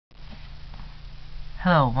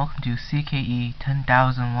Hello, welcome to CKE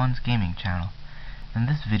 10001's gaming channel. In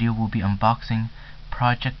this video we'll be unboxing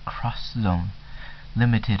Project Cross Zone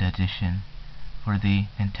Limited Edition for the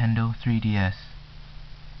Nintendo 3DS.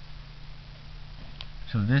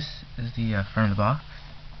 So this is the front of the box.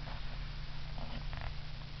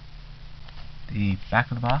 The back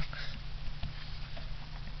of the box.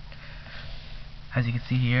 As you can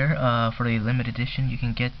see here, for the limited edition you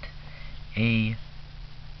can get a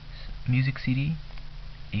music CD,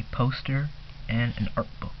 a poster, and an art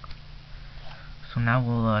book. So now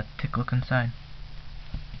we'll take a look inside.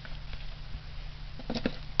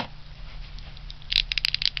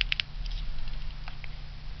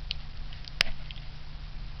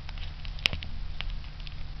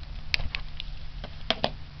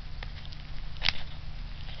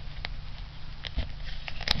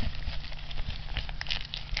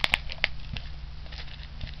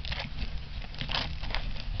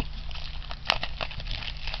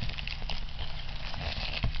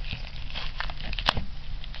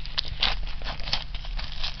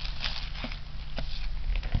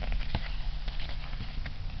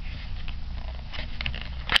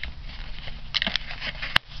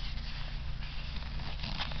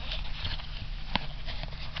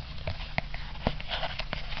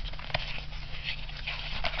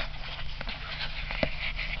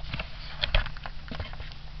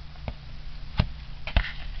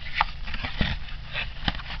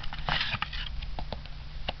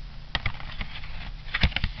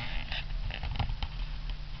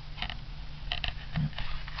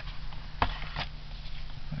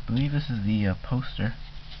 I believe this is the poster.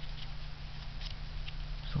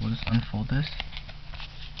 So we'll just unfold this.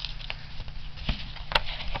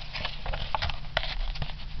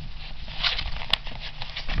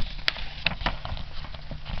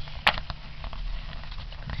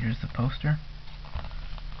 Here's the poster.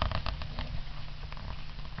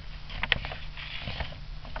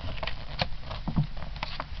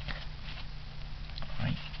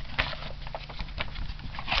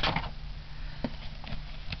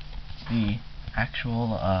 The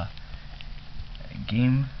actual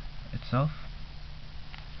game itself.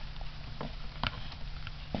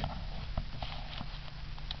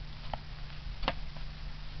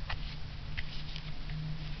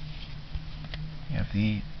 You have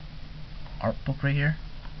the art book right here.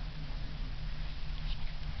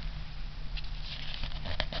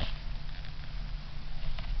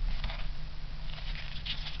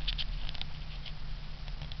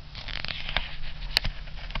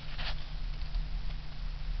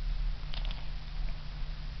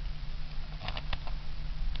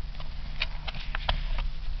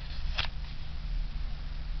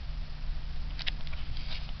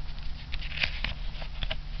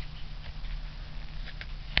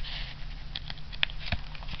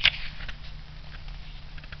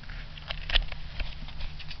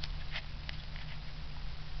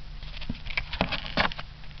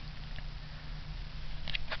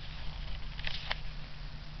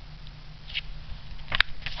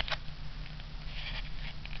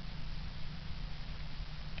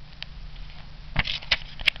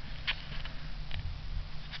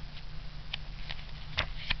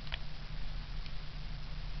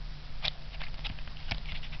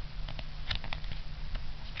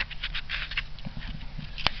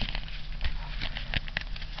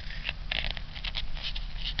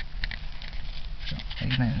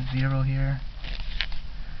 Segment 0 here.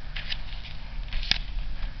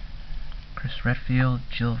 Chris Redfield,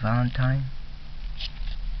 Jill Valentine,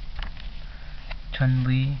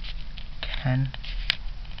 Chun-Li, Ken,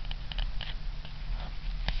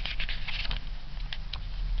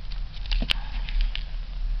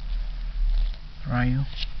 Ryu,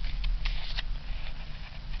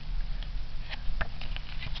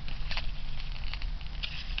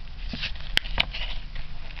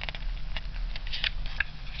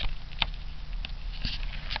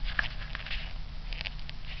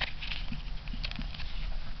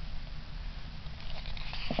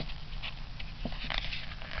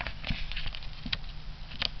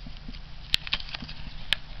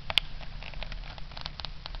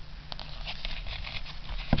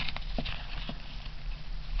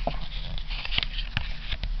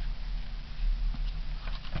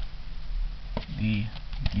 the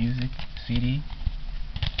music CD,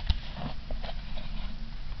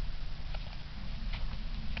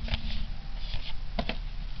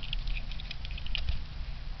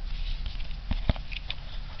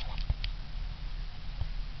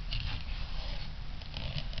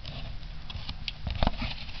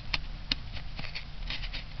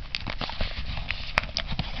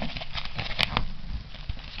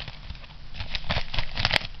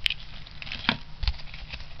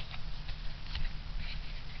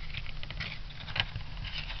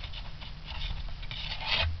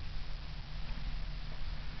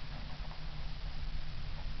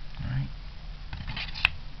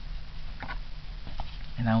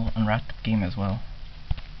 And I will unwrap the game as well.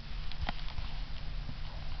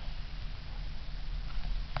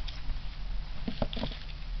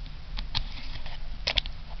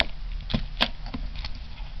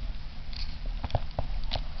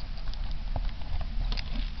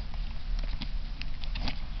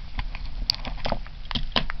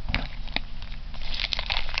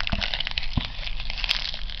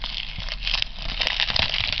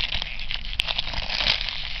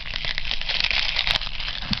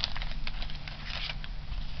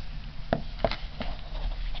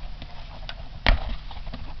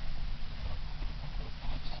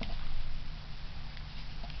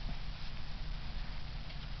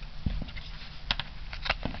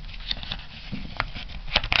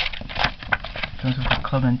 Comes with the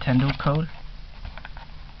Club Nintendo code,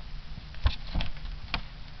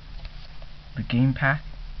 the game pack,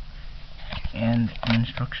 and an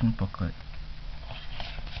instruction booklet.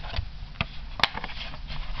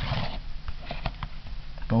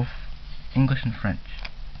 Both English and French.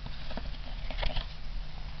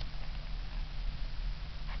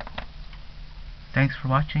 Thanks for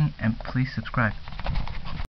watching, and please subscribe.